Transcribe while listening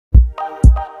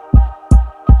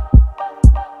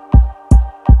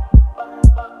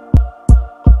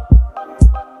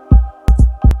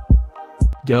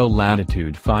Dell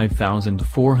Latitude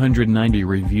 5490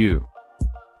 Review.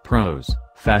 Pros: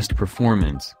 fast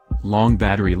performance, long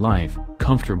battery life,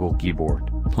 comfortable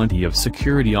keyboard, plenty of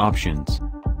security options.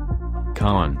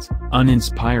 Cons: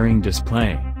 uninspiring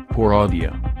display, poor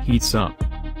audio, heats up.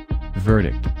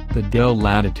 Verdict: the Dell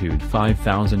Latitude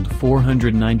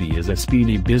 5490 is a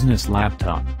speedy business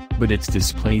laptop, but its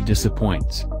display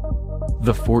disappoints.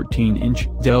 The 14-inch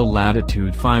Dell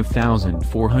Latitude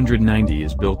 5490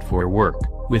 is built for work,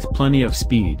 with plenty of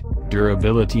speed,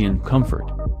 durability and comfort.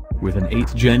 With an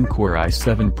 8th Gen Core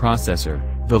i7 processor,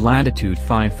 the Latitude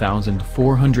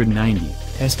 5490,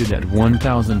 tested at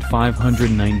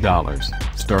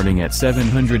 $1,509, starting at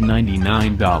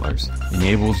 $799,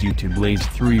 enables you to blaze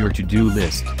through your to-do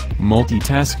list,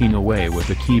 multitasking away with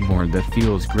a keyboard that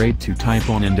feels great to type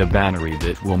on and a battery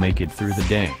that will make it through the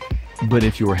day. But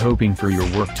if you're hoping for your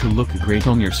work to look great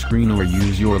on your screen or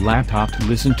use your laptop to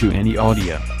listen to any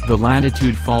audio, the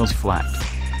Latitude falls flat.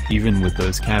 Even with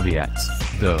those caveats,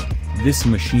 though, this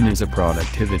machine is a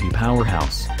productivity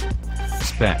powerhouse.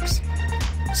 Specs: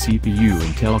 CPU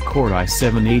Intel Core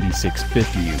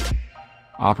i7-8650U.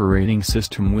 Operating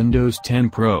System Windows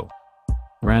 10 Pro.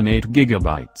 RAM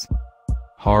 8GB.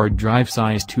 Hard drive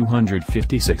size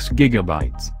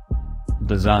 256GB.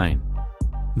 Design: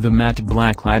 the matte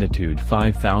black Latitude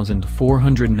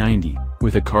 5490,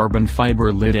 with a carbon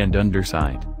fiber lid and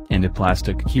underside, and a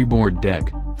plastic keyboard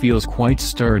deck, feels quite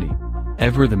sturdy.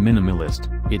 Ever the minimalist,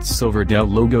 its silver Dell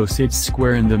logo sits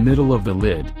square in the middle of the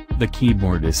lid, the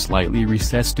keyboard is slightly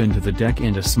recessed into the deck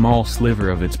and a small sliver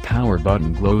of its power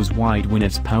button glows white when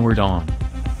it's powered on.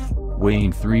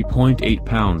 Weighing 3.8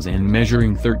 pounds and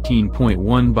measuring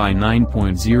 13.1 by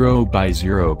 9.0 by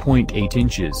 0.8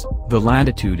 inches, the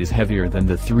Latitude is heavier than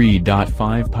the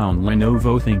 3.5-pound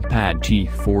Lenovo ThinkPad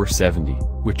G470,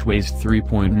 which weighs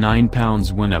 3.9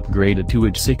 pounds when upgraded to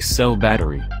its 6-cell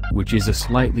battery, which is a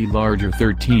slightly larger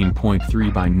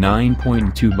 13.3 by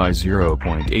 9.2 by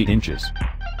 0.8 inches.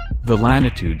 The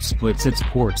Latitude splits its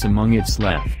ports among its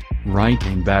left, right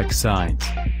and back sides.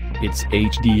 Its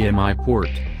HDMI port,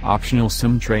 optional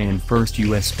SIM tray and first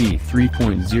USB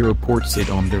 3.0 port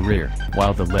sit on the rear,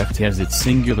 while the left has its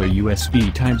singular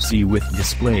USB Type-C with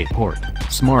display port,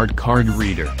 smart card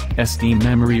reader, SD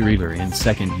memory reader and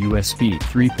second USB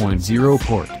 3.0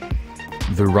 port.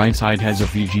 The right side has a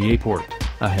VGA port,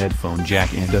 a headphone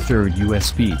jack and a third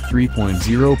USB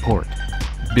 3.0 port.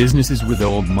 Businesses with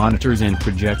old monitors and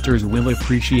projectors will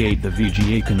appreciate the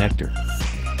VGA connector.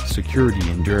 Security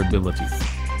and durability.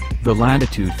 The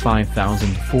Latitude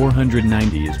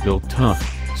 5490 is built tough,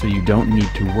 so you don't need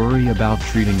to worry about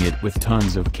treating it with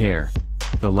tons of care.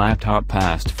 The laptop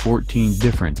passed 14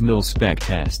 different mil-spec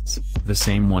tests, the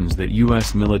same ones that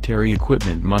US military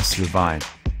equipment must survive.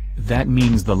 That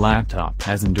means the laptop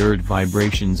has endured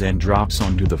vibrations and drops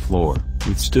onto the floor,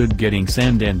 withstood getting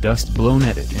sand and dust blown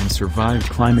at it and survived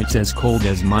climates as cold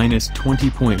as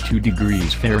 -20.2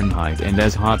 degrees Fahrenheit and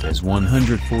as hot as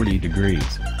 140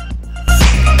 degrees.